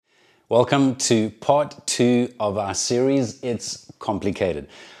Welcome to part 2 of our series, It's Complicated.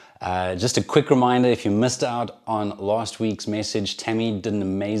 Just a quick reminder, if you missed out on last week's message, Tammy did an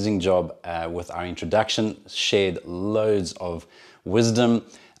amazing job with our introduction, shared loads of wisdom,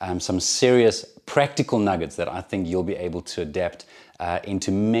 some serious practical nuggets that I think you'll be able to adapt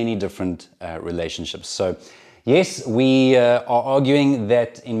into many different relationships. So yes, we are arguing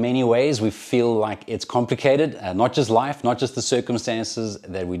that in many ways we feel like it's complicated, not just life, not just the circumstances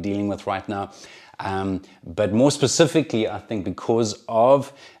that we're dealing with right now, but more specifically, I think because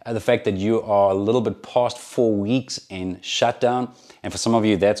of the fact that you are a little bit past 4 weeks in shutdown. And for some of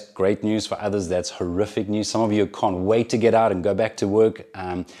you, that's great news. For others, that's horrific news. Some of you can't wait to get out and go back to work.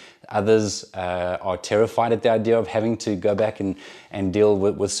 Others are terrified at the idea of having to go back and deal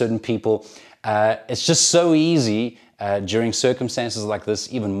with certain people. It's just so easy during circumstances like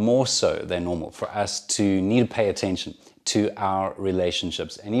this, even more so than normal, for us to need to pay attention to our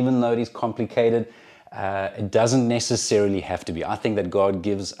relationships. And even though it is complicated, it doesn't necessarily have to be. I think that God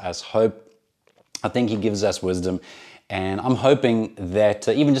gives us hope. I think He gives us wisdom. And I'm hoping that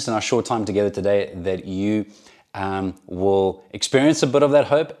even just in our short time together today, that you will experience a bit of that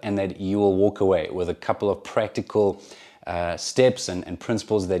hope and that you will walk away with a couple of practical steps and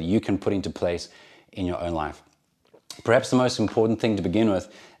principles that you can put into place in your own life. Perhaps the most important thing to begin with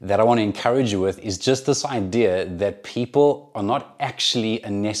that I want to encourage you with is just this idea that people are not actually a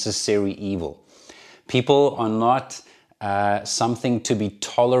necessary evil. People are not something to be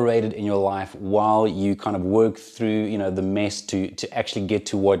tolerated in your life while you kind of work through, the mess to actually get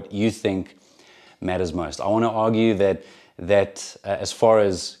to what you think matters most. I want to argue that as far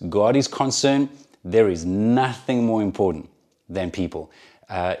as God is concerned, there is nothing more important than people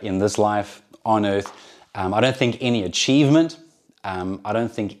in this life on earth. I don't think any achievement, I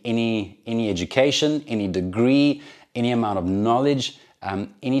don't think any education, any degree, any amount of knowledge,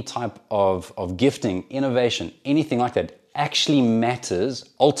 any type of gifting, innovation, anything like that actually matters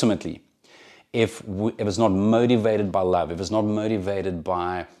ultimately if it's not motivated by love, if it's not motivated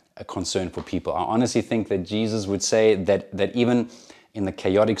by a concern for people. I honestly think that Jesus would say that even in the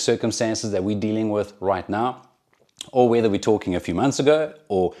chaotic circumstances that we're dealing with right now, or whether we're talking a few months ago,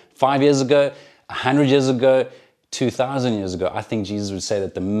 or 5 years ago, 100 years ago, 2,000 years ago, I think Jesus would say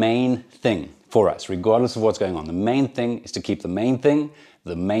that the main thing for us, regardless of what's going on, the main thing is to keep the main thing,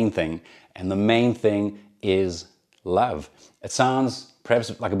 and the main thing is love. It sounds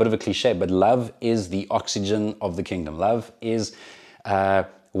perhaps like a bit of a cliche, but love is the oxygen of the kingdom. Love is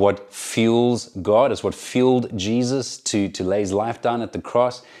what fuels God. It's what fueled Jesus to lay His life down at the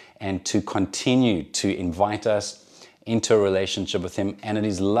cross and to continue to invite us into a relationship with Him. And it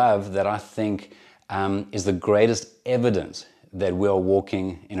is love that I think is the greatest evidence that we are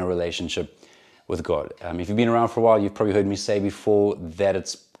walking in a relationship with God. If you've been around for a while, you've probably heard me say before that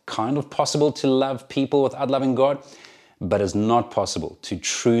it's kind of possible to love people without loving God, but it's not possible to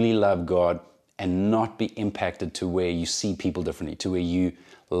truly love God and not be impacted to where you see people differently, to where you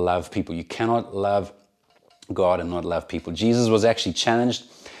love people. You cannot love God and not love people. Jesus was actually challenged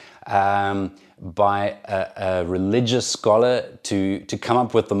by a religious scholar to come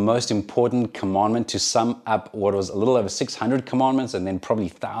up with the most important commandment, to sum up what was a little over 600 commandments and then probably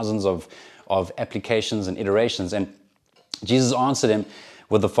thousands of applications and iterations. And Jesus answered him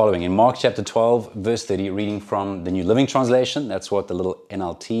with the following. In Mark chapter 12, verse 30, reading from the New Living Translation, that's what the little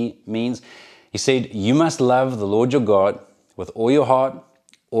NLT means. He said, "You must love the Lord your God with all your heart,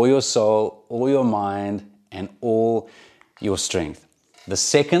 all your soul, all your mind, and all your strength." The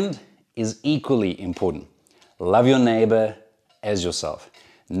second is equally important. Love your neighbor as yourself.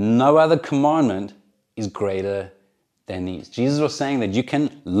 No other commandment is greater than these. Jesus was saying that you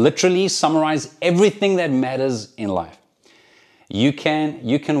can literally summarize everything that matters in life. You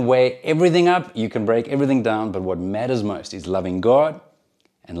can weigh everything up, you can break everything down, but what matters most is loving God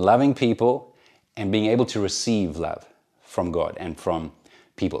and loving people and being able to receive love from God and from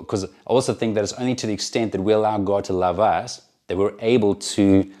people. Because I also think that it's only to the extent that we allow God to love us that we're able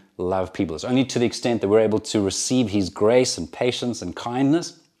to love people. It's only to the extent that we're able to receive His grace and patience and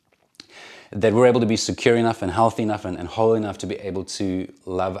kindness that we're able to be secure enough and healthy enough and whole enough to be able to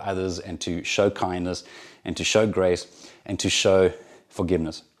love others and to show kindness and to show grace and to show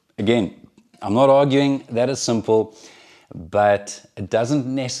forgiveness. Again, I'm not arguing that it's simple, but it doesn't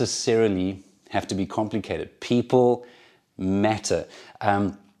necessarily have to be complicated. People matter.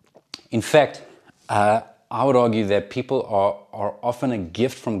 In fact, I would argue that people are often a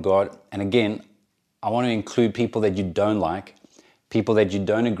gift from God. And again, I want to include people that you don't like, people that you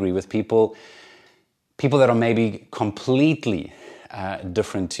don't agree with, people that are maybe completely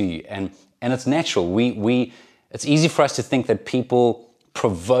different to you. And it's natural. It's easy for us to think that people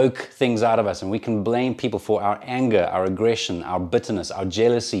provoke things out of us, and we can blame people for our anger, our aggression, our bitterness, our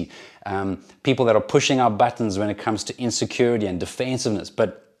jealousy, people that are pushing our buttons when it comes to insecurity and defensiveness.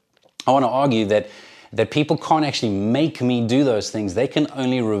 But I want to argue that people can't actually make me do those things. They can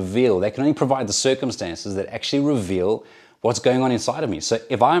only provide the circumstances that actually reveal what's going on inside of me. So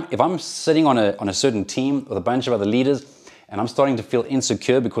if I'm sitting on a certain team with a bunch of other leaders and I'm starting to feel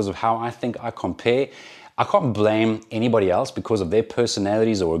insecure because of how I think I compare, I can't blame anybody else because of their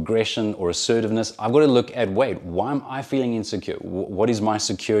personalities or aggression or assertiveness. I've got to look at, wait, why am I feeling insecure? What is my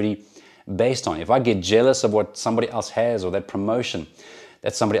security based on? If I get jealous of what somebody else has, or that promotion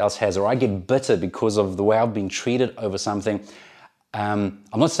that somebody else has, or I get bitter because of the way I've been treated over something, I'm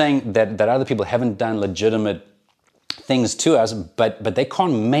not saying that other people haven't done legitimate things to us, but they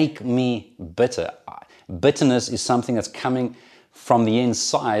can't make me bitter. Bitterness is something that's coming from the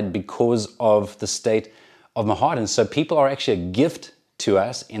inside because of the state of my heart. And so people are actually a gift to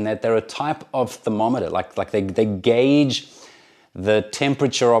us in that they're a type of thermometer, like they gauge the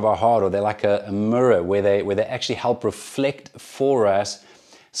temperature of our heart, or they're like a mirror where they actually help reflect for us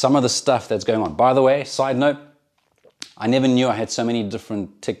some of the stuff that's going on. By the way, side note, I never knew I had so many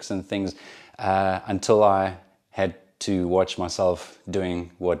different tics and things until I had to watch myself doing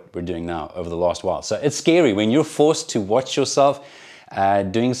what we're doing now over the last while. So it's scary when you're forced to watch yourself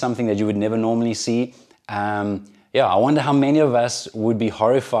doing something that you would never normally see. I wonder how many of us would be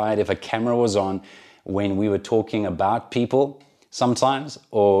horrified if a camera was on when we were talking about people sometimes,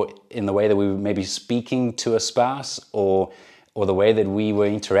 or in the way that we were maybe speaking to a spouse, or the way that we were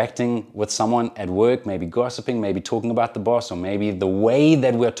interacting with someone at work, maybe gossiping, maybe talking about the boss, or maybe the way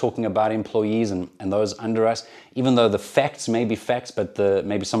that we're talking about employees and those under us, even though the facts may be facts, but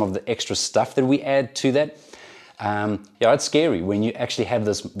maybe some of the extra stuff that we add to that. It's scary when you actually have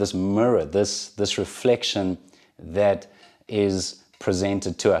this mirror, this reflection that is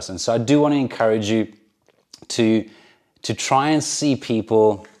presented to us. And so I do want to encourage you to try and see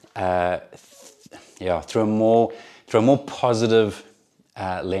people through a more positive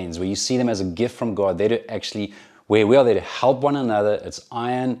lens, where you see them as a gift from God. They're to actually, where we are there to help one another. It's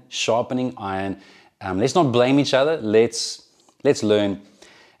iron sharpening iron. Let's not blame each other. Let's learn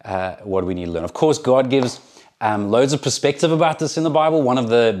what we need to learn. Of course, God gives loads of perspective about this in the Bible. One of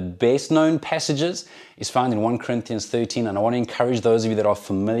the best known passages is found in 1 Corinthians 13, and I want to encourage those of you that are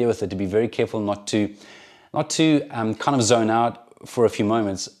familiar with it to be very careful not to kind of zone out for a few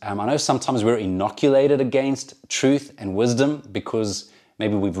moments. I know sometimes we're inoculated against truth and wisdom because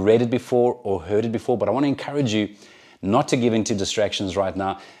maybe we've read it before or heard it before, but I want to encourage you not to give into distractions right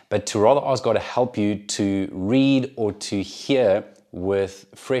now, but to rather ask God to help you to read or to hear with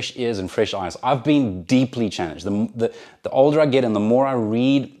fresh ears and fresh eyes. I've been deeply challenged. The older I get and the more I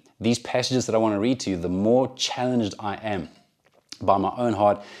read these passages that I want to read to you, the more challenged I am by my own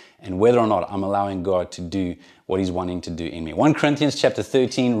heart and whether or not I'm allowing God to do what He's wanting to do in me. 1 Corinthians chapter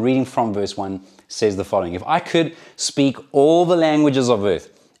 13, reading from verse 1, says the following: If I could speak all the languages of earth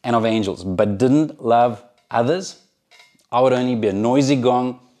and of angels, but didn't love others, I would only be a noisy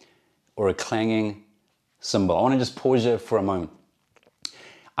gong or a clanging cymbal. I want to just pause here for a moment.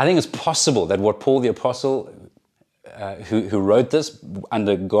 I think it's possible that what Paul the Apostle, who wrote this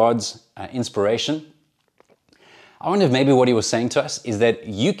under God's inspiration, I wonder if maybe what he was saying to us is that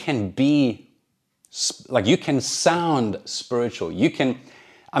you can sound spiritual.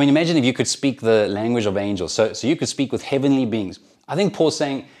 Imagine if you could speak the language of angels. So you could speak with heavenly beings. I think Paul's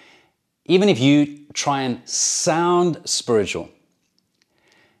saying, even if you try and sound spiritual,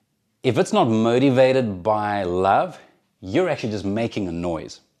 if it's not motivated by love, you're actually just making a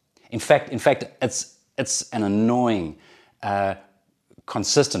noise. In fact, it's an annoying,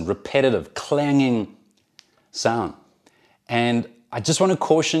 consistent, repetitive, clanging sound. And I just want to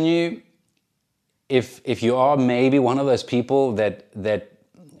caution you, if you are maybe one of those people that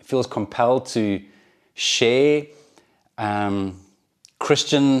feels compelled to share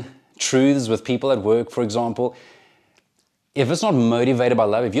Christian truths with people at work, for example, if it's not motivated by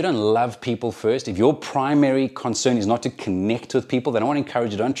love, if you don't love people first, if your primary concern is not to connect with people, then I want to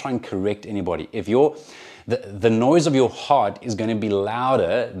encourage you, don't try and correct anybody. If the noise of your heart is going to be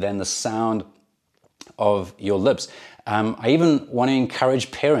louder than the sound of your lips. I even want to encourage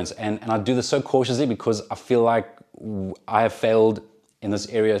parents, and I do this so cautiously because I feel like I have failed in this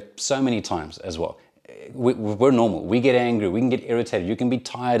area so many times as well. We're normal. We get angry. We can get irritated. You can be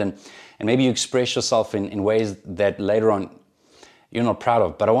tired, and maybe you express yourself in ways that later on you're not proud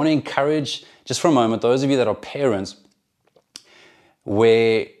of. But I want to encourage, just for a moment, those of you that are parents,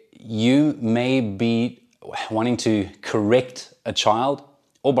 where you may be wanting to correct a child,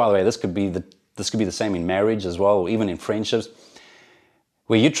 or by the way, this could be the same in marriage as well, or even in friendships.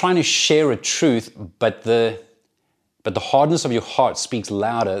 where you're trying to share a truth, but the hardness of your heart speaks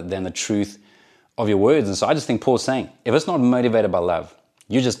louder than the truth of your words. And so I just think Paul's saying, if it's not motivated by love,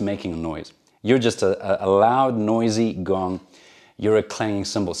 you're just making a noise. You're just a loud, noisy gong. You're a clanging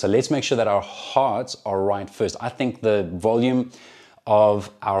cymbal. So let's make sure that our hearts are right first. I think the volume of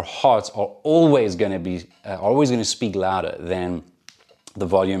our hearts are always going to speak louder than the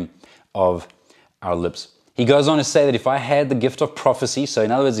volume of our lips. He goes on to say that if I had the gift of prophecy, so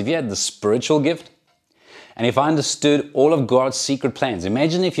in other words, if you had the spiritual gift, and if I understood all of God's secret plans,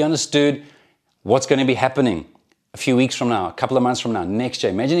 imagine if you understood what's going to be happening a few weeks from now, a couple of months from now, next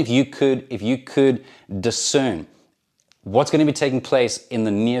year. Imagine if you could discern what's going to be taking place in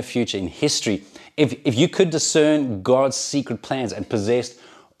the near future, in history. If you could discern God's secret plans and possessed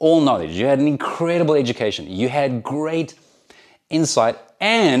all knowledge, you had an incredible education, you had great insight,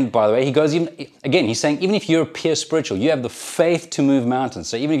 and by the way, he goes he's saying even if you're pure spiritual, you have the faith to move mountains.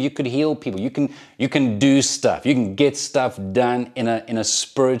 So even if you could heal people, you can do stuff, you can get stuff done in a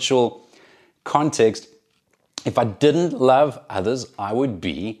spiritual context. If I didn't love others, I would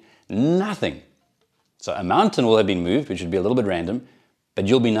be nothing. So a mountain will have been moved, which would be a little bit random, but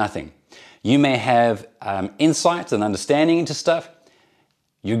you'll be nothing. You may have insight and understanding into stuff.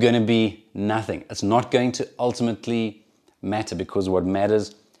 You're going to be nothing. It's not going to ultimately matter, because what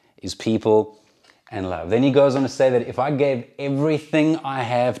matters is people and love. Then he goes on to say that if I gave everything I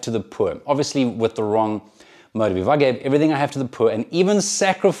have to the poor, obviously with the wrong motive, if I gave everything I have to the poor and even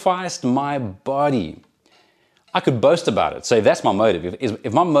sacrificed my body, I could boast about it. So if that's my motive,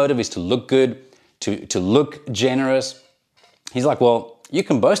 if my motive is to look good, to look generous, he's like, well, you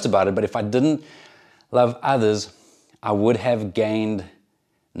can boast about it, but if I didn't love others, I would have gained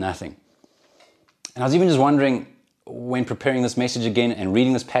nothing. And I was even just wondering, when preparing this message again and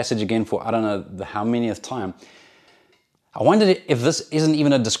reading this passage again for I don't know the how manyth time, I wondered if this isn't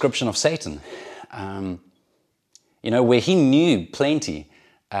even a description of Satan. Where he knew plenty.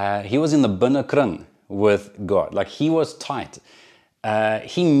 He was in the binnekring with God. Like, he was tight.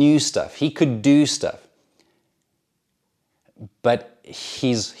 He knew stuff. He could do stuff. But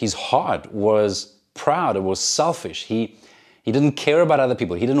his heart was proud. It was selfish. He didn't care about other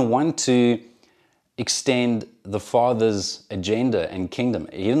people. He didn't want to extend the Father's agenda and kingdom.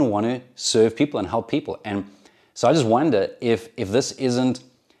 He didn't want to serve people and help people. And so I just wonder if this isn't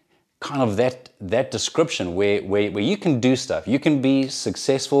kind of that description where you can do stuff. You can be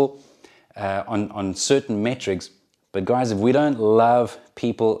successful on certain metrics. But guys, if we don't love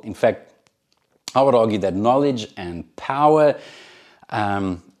people, in fact, I would argue that knowledge and power,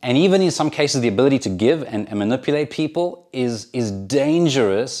 and even in some cases the ability to give and manipulate people is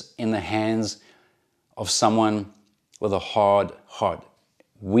dangerous in the hands of someone with a hard heart.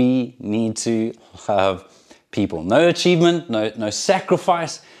 We need to love people. No achievement, no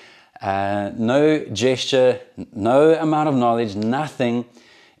sacrifice, no gesture, no amount of knowledge, nothing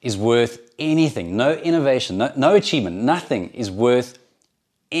is worth anything. No innovation, no achievement, nothing is worth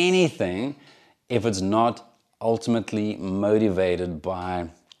anything if it's not ultimately motivated by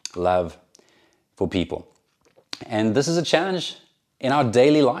love for people. And this is a challenge in our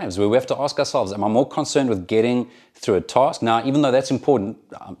daily lives where we have to ask ourselves, am I more concerned with getting through a task? Now, even though that's important,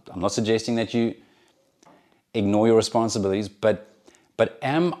 I'm not suggesting that you ignore your responsibilities, but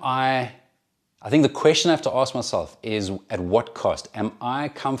am I think the question I have to ask myself is, at what cost? Am I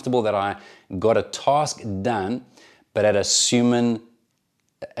comfortable that I got a task done, but at a certain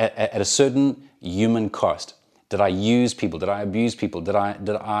human cost? Did I use people? Did I abuse people?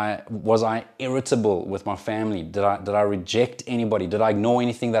 Was I irritable with my family? Did I reject anybody? Did I ignore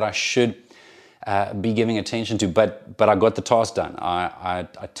anything that I should be giving attention to? But I got the task done. I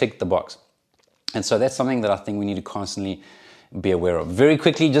ticked the box. And so that's something that I think we need to constantly be aware of. Very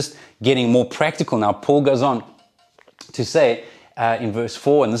quickly, just getting more practical now, Paul goes on to say in verse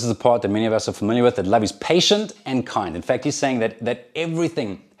 4, and this is the part that many of us are familiar with, that love is patient and kind. In fact, he's saying that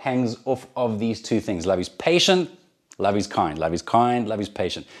everything hangs off of these two things. Love is patient, love is kind. Love is kind, love is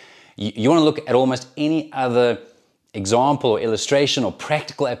patient. You want to look at almost any other example or illustration or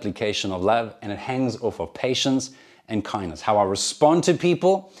practical application of love, and it hangs off of patience and kindness. How I respond to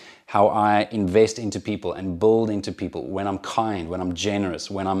people, how I invest into people and build into people, when I'm kind, when I'm generous,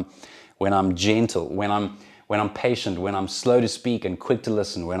 when I'm gentle, when I'm patient, when I'm slow to speak and quick to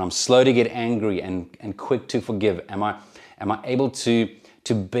listen, when I'm slow to get angry and quick to forgive. Am I able to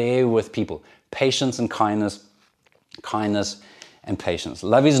bear with people? Patience and kindness and patience.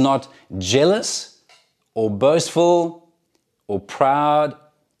 Love is not jealous or boastful or proud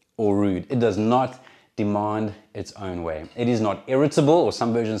or rude. It does not demand its own way. It is not irritable, or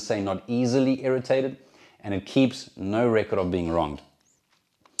some versions say not easily irritated, and it keeps no record of being wronged.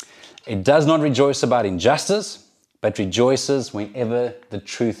 It does not rejoice about injustice, but rejoices whenever the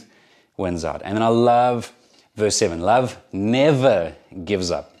truth wins out. And then I love verse 7. Love never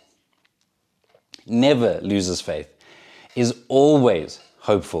gives up, never loses faith, is always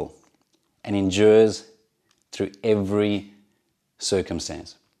hopeful, and endures through every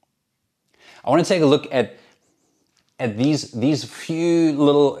circumstance. I want to take a look at these few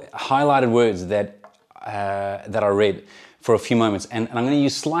little highlighted words that I read for a few moments, and I'm going to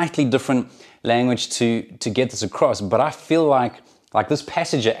use slightly different language to get this across, but I feel like this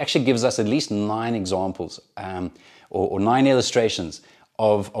passage actually gives us at least 9 examples or 9 illustrations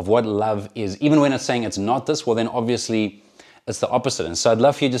of what love is. Even when it's saying it's not this, well then obviously it's the opposite. And so I'd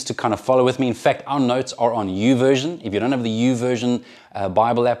love for you just to kind of follow with me. In fact, our notes are on YouVersion. If you don't have the YouVersion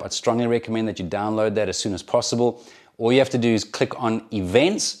Bible app, I'd strongly recommend that you download that as soon as possible. All you have to do is click on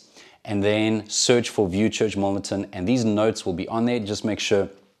events and then search for View Church Milnerton, and these notes will be on there. Just make sure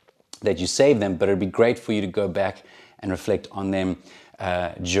that you save them, but it'd be great for you to go back and reflect on them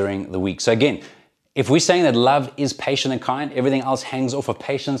during the week. So again, if we're saying that love is patient and kind, everything else hangs off of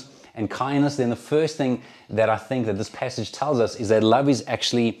patience and kindness, then the first thing that I think that this passage tells us is that love is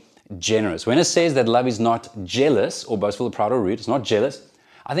actually generous. When it says that love is not jealous or boastful or proud or rude, it's not jealous.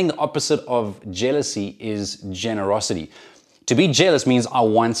 I think the opposite of jealousy is generosity. To be jealous means I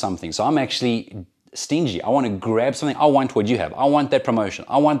want something. So I'm actually stingy. I want to grab something. I want what you have. I want that promotion.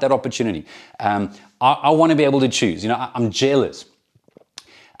 I want that opportunity. I want to be able to choose. I'm jealous.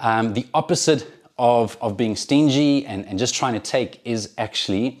 The opposite of being stingy and just trying to take is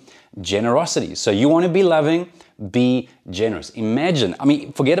actually generosity. So you want to be loving, be generous. Imagine,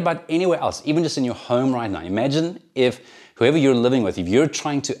 forget about anywhere else, even just in your home right now. Imagine if whoever you're living with, if you're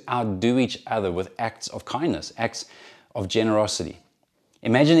trying to outdo each other with acts of kindness, acts of generosity.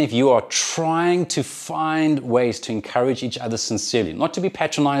 Imagine if you are trying to find ways to encourage each other sincerely, not to be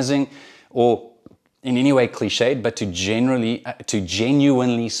patronizing or in any way cliched, but to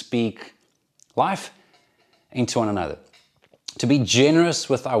genuinely speak life into one another. To be generous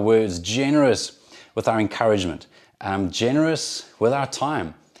with our words, generous with our encouragement, generous with our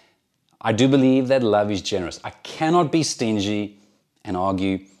time. I do believe that love is generous. I cannot be stingy and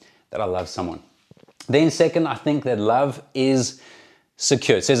argue that I love someone. Then second, I think that love is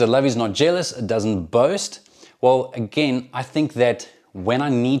secure. It says that love is not jealous, it doesn't boast. Well, again, I think that when I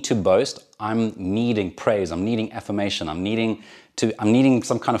need to boast, I'm needing praise, I'm needing affirmation, I'm needing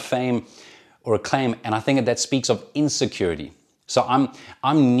some kind of fame or acclaim, and I think that speaks of insecurity. So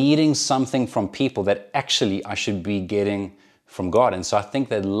I'm needing something from people that actually I should be getting from God. And so I think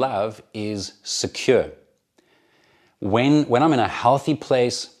that love is secure. When I'm in a healthy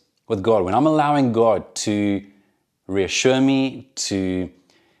place with God, when I'm allowing God to reassure me, to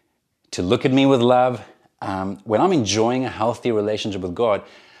look at me with love, when I'm enjoying a healthy relationship with God,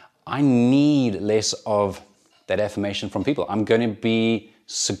 I need less of that affirmation from people. I'm going to be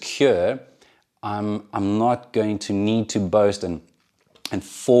secure. I'm not going to need to boast and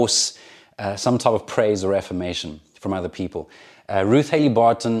force some type of praise or affirmation from other people. Ruth Haley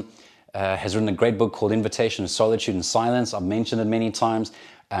Barton has written a great book called Invitation to Solitude and Silence. I've mentioned it many times.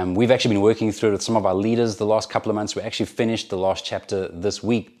 We've actually been working through it with some of our leaders the last couple of months. We actually finished the last chapter this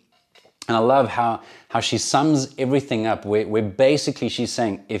week. And I love how she sums everything up, where basically she's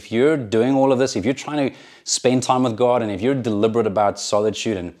saying, if you're doing all of this, if you're trying to spend time with God, and if you're deliberate about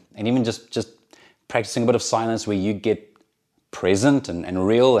solitude and even just practicing a bit of silence where you get present and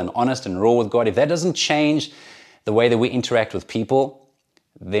real and honest and raw with God, if that doesn't change the way that we interact with people,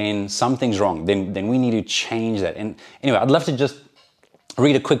 then something's wrong. Then we need to change that. And anyway, I'd love to just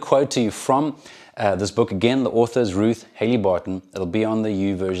read a quick quote to you from this book. Again, the author is Ruth Haley Barton. It'll be on the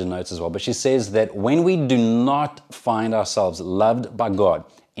YouVersion notes as well. But she says that when we do not find ourselves loved by God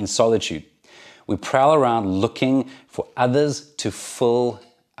in solitude, we prowl around looking for others to fill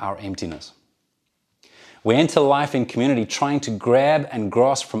our emptiness. We enter life in community trying to grab and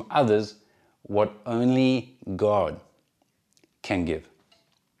grasp from others what only God can give.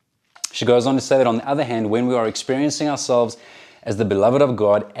 She goes on to say that on the other hand, when we are experiencing ourselves as the beloved of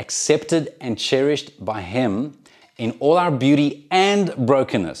God, accepted and cherished by Him in all our beauty and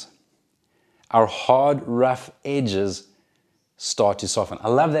brokenness, our hard, rough edges start to soften. I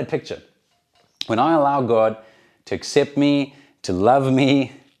love that picture. When I allow God to accept me, to love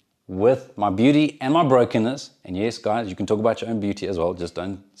me with my beauty and my brokenness, and yes, guys, you can talk about your own beauty as well, just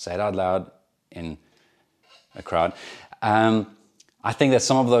don't say it out loud in a crowd. I think that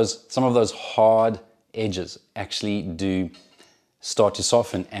some of those hard edges actually do start to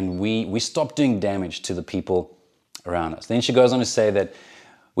soften, and we stop doing damage to the people around us. Then she goes on to say that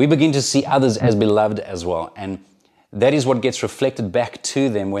we begin to see others as beloved as well. And that is what gets reflected back to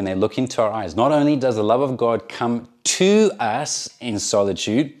them when they look into our eyes. Not only does the love of God come to us in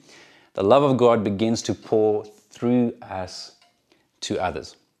solitude, the love of God begins to pour through us to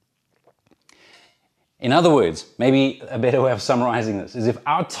others. In other words, maybe a better way of summarizing this is if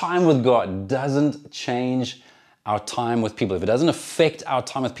our time with God doesn't change our time with people, if it doesn't affect our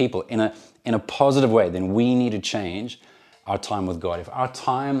time with people in a positive way, then we need to change our time with God. If our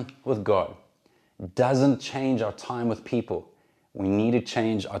time with God doesn't change our time with people, we need to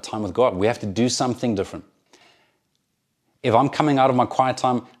change our time with God. We have to do something different. If I'm coming out of my quiet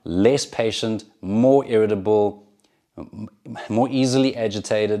time less patient, more irritable, more easily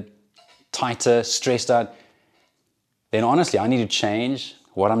agitated, tighter, stressed out, then honestly, I need to change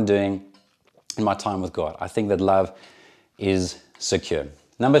what I'm doing in my time with God. I think that love is secure.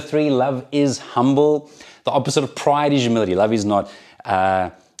 Number 3, love is humble. The opposite of pride is humility. Love is not,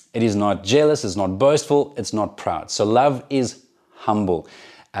 it is not jealous, it's not boastful, it's not proud. So love is humble.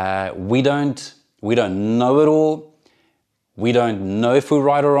 We don't know it all. We don't know if we're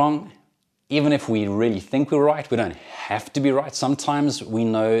right or wrong. Even if we really think we're right, we don't have to be right. Sometimes we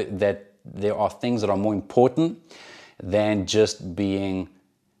know that there are things that are more important than just being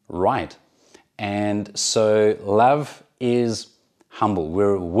right. And so love is humble.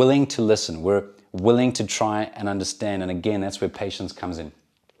 We're willing to listen. We're willing to try and understand. And again, that's where patience comes in.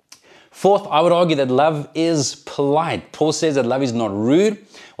 4th, I would argue that love is polite. Paul says that love is not rude.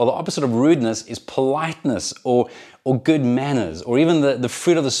 Well, the opposite of rudeness is politeness or good manners, or even the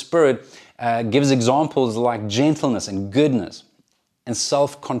fruit of the Spirit gives examples like gentleness and goodness and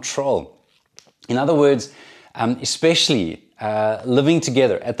self-control. In other words, especially living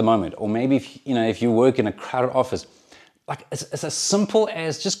together at the moment, or maybe if you work in a crowded office, like it's as simple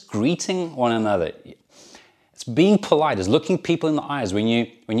as just greeting one another. It's being polite, it's looking people in the eyes when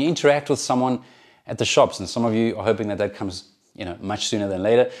you interact with someone at the shops, and some of you are hoping that comes much sooner than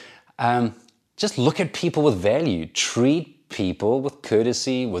later. Just look at people with value. Treat people with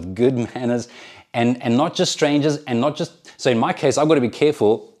courtesy, with good manners, and not just strangers, and not just. So in my case, I've got to be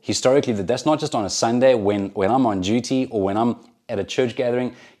careful historically that's not just on a Sunday when I'm on duty or when I'm at a church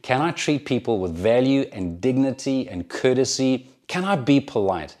gathering. Can I treat people with value and dignity and courtesy? Can I be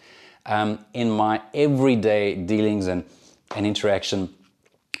polite in my everyday dealings and interaction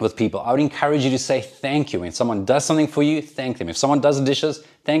with people? I would encourage you to say thank you. When someone does something for you, thank them. If someone does the dishes,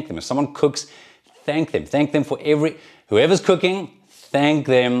 thank them. If someone cooks, thank them. Thank them for whoever's cooking, thank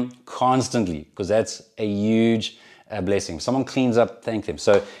them constantly, because that's a huge blessing. If someone cleans up, thank them.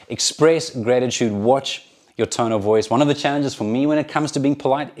 So express gratitude, watch your tone of voice. One of the challenges for me when it comes to being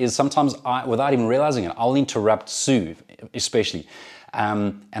polite is sometimes without even realizing it, I'll interrupt Sue, especially.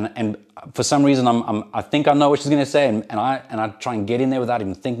 And for some reason, I think I know what she's going to say, and I try and get in there without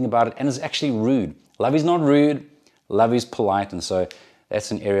even thinking about it, and it's actually rude. Love is not rude. Love is polite, and so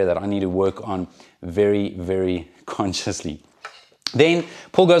that's an area that I need to work on very, very consciously. Then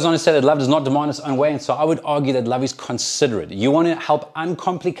Paul goes on to say that love does not demand its own way, and so I would argue that love is considerate. You want to help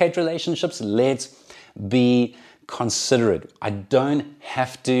uncomplicate relationships? Let's be considerate. I don't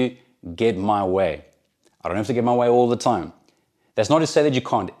have to get my way. I don't have to get my way all the time. That's not to say that you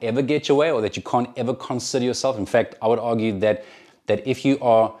can't ever get your way or that you can't ever consider yourself. In fact, I would argue that if you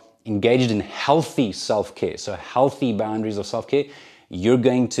are engaged in healthy self-care, so healthy boundaries of self-care, you're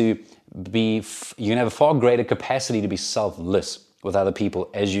going to have a far greater capacity to be selfless with other people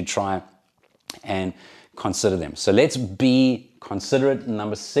as you try and consider them. So let's be considerate.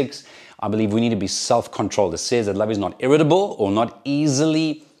 Number 6, I believe we need to be self-controlled. It says that love is not irritable or not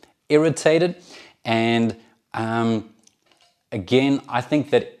easily irritated. And again, I think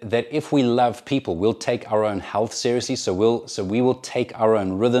that if we love people, we'll take our own health seriously. So we will take our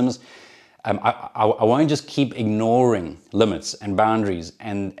own rhythms. I won't just keep ignoring limits and boundaries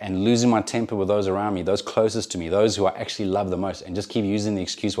and losing my temper with those around me, those closest to me, those who I actually love the most, and just keep using the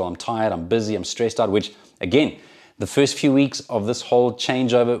excuse, well, I'm tired, I'm busy, I'm stressed out, which again, the first few weeks of this whole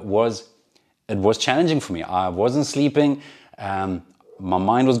changeover was challenging for me. I wasn't sleeping. My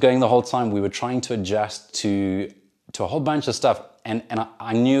mind was going the whole time. We were trying to adjust to a whole bunch of stuff. And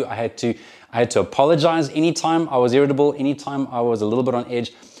I knew I had to apologize anytime I was irritable, anytime I was a little bit on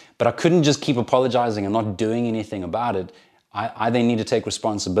edge. But I couldn't just keep apologizing and not doing anything about it. I then need to take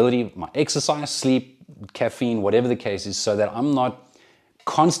responsibility, my exercise, sleep, caffeine, whatever the case is, so that I'm not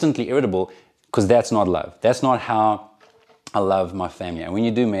constantly irritable, because that's not love. That's not how I love my family. And when you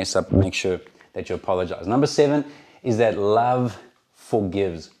do mess up, make sure that you apologize. Number 7 is that love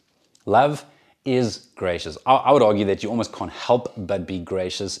forgives. Love is gracious. I would argue that you almost can't help but be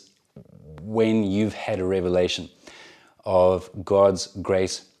gracious when you've had a revelation of God's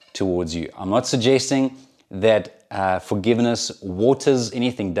grace towards you. I'm not suggesting that forgiveness waters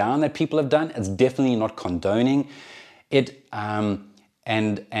anything down that people have done. It's definitely not condoning it.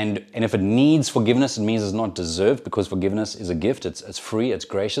 And if it needs forgiveness, it means it's not deserved, because forgiveness is a gift. It's free, it's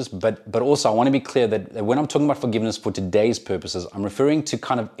gracious. But also I want to be clear that when I'm talking about forgiveness for today's purposes, I'm referring to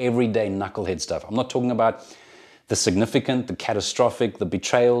kind of everyday knucklehead stuff. I'm not talking about the significant, the catastrophic, the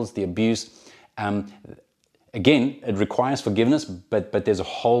betrayals, the abuse. Again, it requires forgiveness, but there's a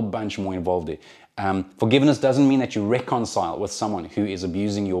whole bunch more involved there. Forgiveness doesn't mean that you reconcile with someone who is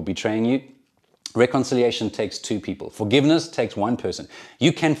abusing you or betraying you. Reconciliation takes two people. Forgiveness takes one person.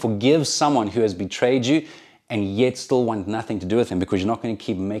 You can forgive someone who has betrayed you and yet still want nothing to do with them, because you're not going to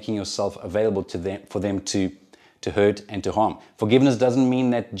keep making yourself available to them for them to hurt and to harm. Forgiveness doesn't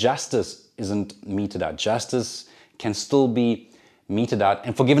mean that justice isn't meted out. Justice can still be meted out.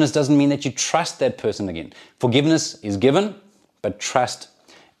 And forgiveness doesn't mean that you trust that person again. Forgiveness is given, but trust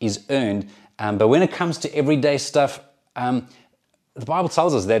is earned. But when it comes to everyday stuff, the Bible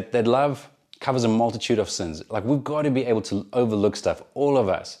tells us that love covers a multitude of sins. Like, we've got to be able to overlook stuff. All of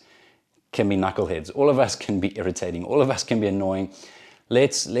us can be knuckleheads. All of us can be irritating. All of us can be annoying.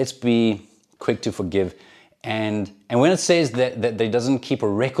 Let's be quick to forgive. And when it says that he doesn't keep a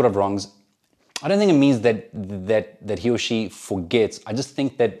record of wrongs, I don't think it means that he or she forgets. I just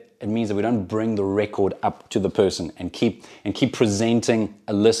think that it means that we don't bring the record up to the person and keep presenting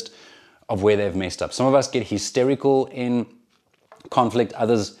a list of where they've messed up. Some of us get hysterical in conflict.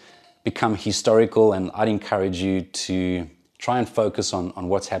 Others become historical, and I'd encourage you to try and focus on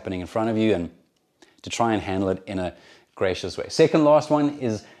what's happening in front of you and to try and handle it in a gracious way. Second last one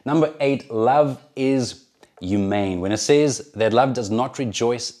is number 8, love is humane. When it says that love does not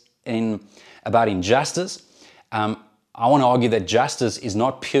rejoice about injustice, I want to argue that justice is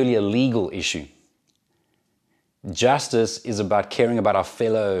not purely a legal issue. Justice is about caring about our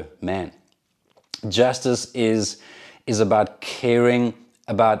fellow man. Justice is about caring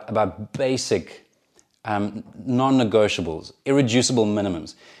about basic non-negotiables, irreducible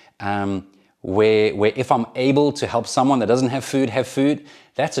minimums, where if I'm able to help someone that doesn't have food,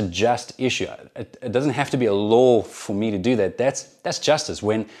 that's a just issue. It doesn't have to be a law for me to do that. That's justice.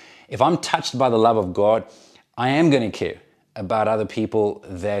 If I'm touched by the love of God, I am going to care about other people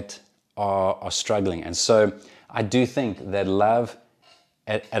that are struggling. And so I do think that love,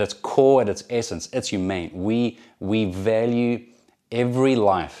 at its core, at its essence, it's humane. We value every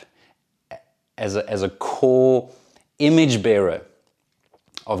life as a core image bearer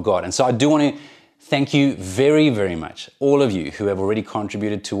of God. And so I do want to thank you very, very much, all of you who have already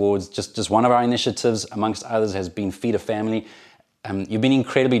contributed towards just one of our initiatives, amongst others, has been Feed a Family. You've been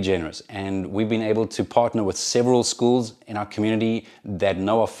incredibly generous, and we've been able to partner with several schools in our community that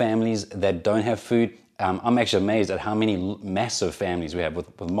know of families that don't have food. I'm actually amazed at how many massive families we have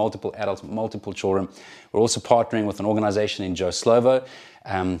with multiple adults, multiple children. We're also partnering with an organization in Joe Slovo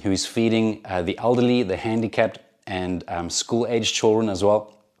who is feeding the elderly, the handicapped, and school-aged children as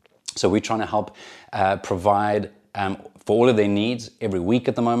well. So we're trying to help provide for all of their needs every week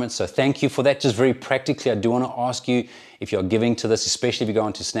at the moment. So thank you for that. Just very practically, I do want to ask you, if you're giving to this, especially if you go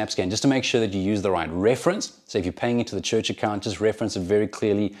into SnapScan, just to make sure that you use the right reference. So if you're paying into the church account, just reference it very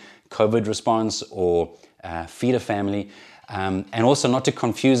clearly, COVID response or Feed a Family. And also not to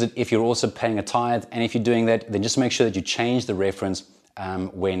confuse it if you're also paying a tithe. And if you're doing that, then just make sure that you change the reference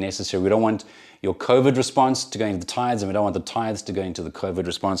where necessary. We don't want your COVID response to go into the tithes, and we don't want the tithes to go into the COVID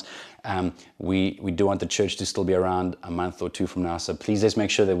response. We do want the church to still be around a month or two from now. So please let's make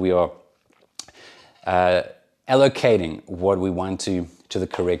sure that we are allocating what we want to the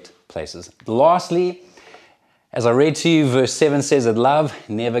correct places. Lastly, as I read to you, verse 7 says that love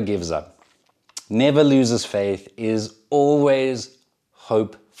never gives up, never loses faith, is always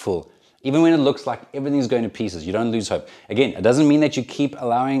hopeful. Even when it looks like everything's going to pieces, you don't lose hope. Again, it doesn't mean that you keep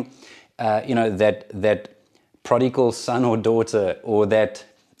allowing, that prodigal son or daughter, or that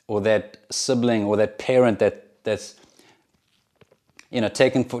sibling, or that parent that's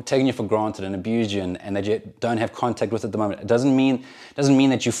taking you for granted and abused you, and that you don't have contact with at the moment. It doesn't mean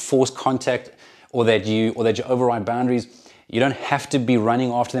that you force contact, or that you override boundaries. You don't have to be running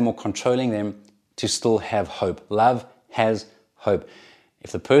after them or controlling them to still have hope. Love has hope.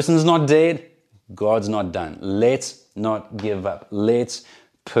 If the person's not dead, God's not done. Let's not give up. Let's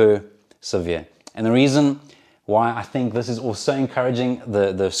persevere. And the reason why I think this is also encouraging,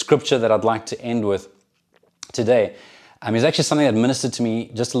 the scripture that I'd like to end with today, is actually something that ministered to me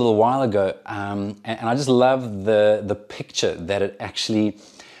just a little while ago. And I just love the picture that it actually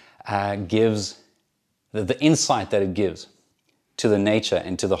gives, the insight that it gives to the nature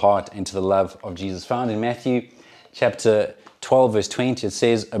and to the heart and to the love of Jesus. Found in Matthew chapter 12, verse 20, it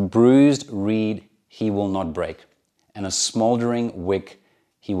says, "A bruised reed he will not break, and a smoldering wick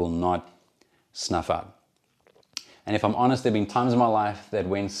he will not snuff out. And if I'm honest, there have been times in my life that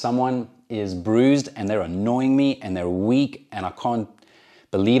when someone is bruised and they're annoying me and they're weak and I can't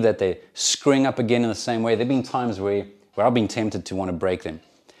believe that they're screwing up again in the same way, there have been times where I've been tempted to want to break them.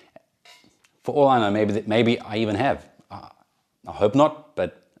 For all I know, maybe I even have. I hope not,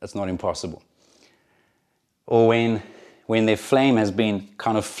 but it's not impossible. Or when their flame has been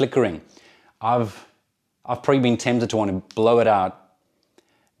kind of flickering, I've probably been tempted to want to blow it out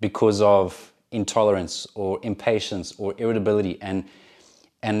because of intolerance or impatience or irritability, and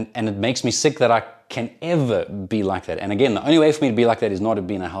it makes me sick that I can ever be like that. And again, the only way for me to be like that is not to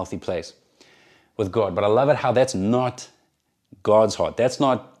be in a healthy place with God. But I love it how that's not God's heart. That's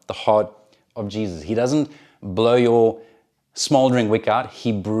not the heart of Jesus. He doesn't blow your smoldering wick out.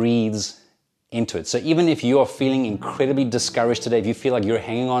 He breathes into it. So even if you are feeling incredibly discouraged today, if you feel like you're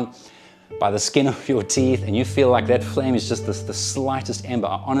hanging on by the skin of your teeth and you feel like that flame is just the slightest ember,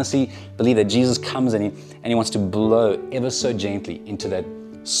 I honestly believe that Jesus comes in and he wants to blow ever so gently into that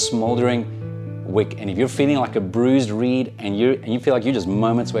smoldering wick. And if you're feeling like a bruised reed and you feel like you're just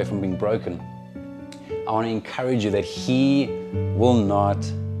moments away from being broken, I want to encourage you that he will not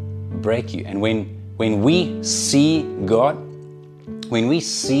break you. And when we see God, when we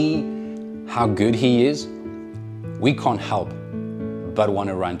see how good he is, we can't help but want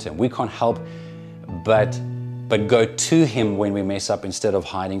to run to him. We can't help but go to him when we mess up instead of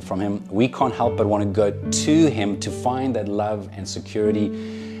hiding from him. We can't help but want to go to him to find that love and security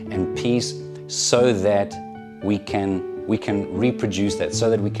and peace, so that we can reproduce that, so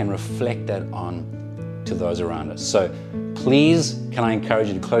that we can reflect that on to those around us. So please, can I encourage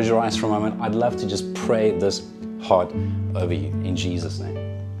you to close your eyes for a moment? I'd love to just pray this heart over you in Jesus' name.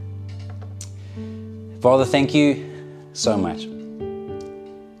 Father, thank you so much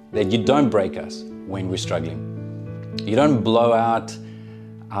that you don't break us when we're struggling. You don't blow out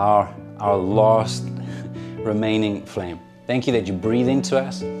our last remaining flame. Thank you that you breathe into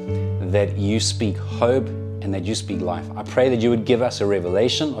us, that you speak hope, and that you speak life. I pray that you would give us a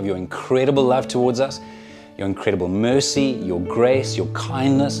revelation of your incredible love towards us, your incredible mercy, your grace, your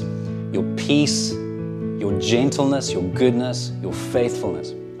kindness, your peace, your gentleness, your goodness, your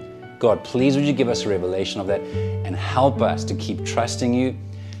faithfulness. God, please would you give us a revelation of that and help us to keep trusting you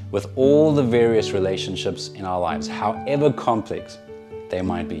with all the various relationships in our lives, however complex they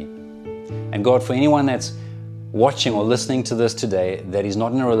might be. And God, for anyone that's watching or listening to this today that is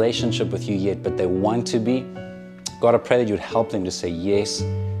not in a relationship with you yet, but they want to be, God, I pray that you'd help them to say yes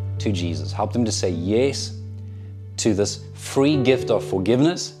to Jesus. Help them to say yes to this free gift of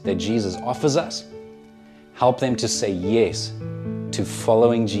forgiveness that Jesus offers us. Help them to say yes to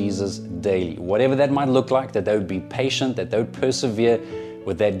following Jesus daily. Whatever that might look like, that they would be patient, that they would persevere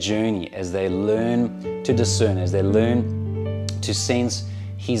with that journey as they learn to discern, as they learn to sense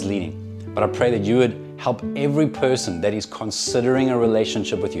His leading. But I pray that you would help every person that is considering a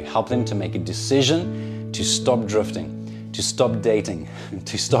relationship with you, help them to make a decision to stop drifting, to stop dating,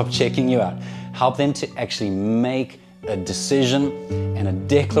 to stop checking you out. Help them to actually make a decision and a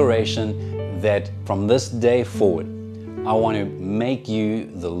declaration that from this day forward, I want to make you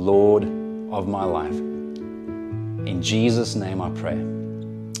the Lord of my life. In Jesus' name I pray.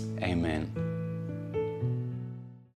 Amen.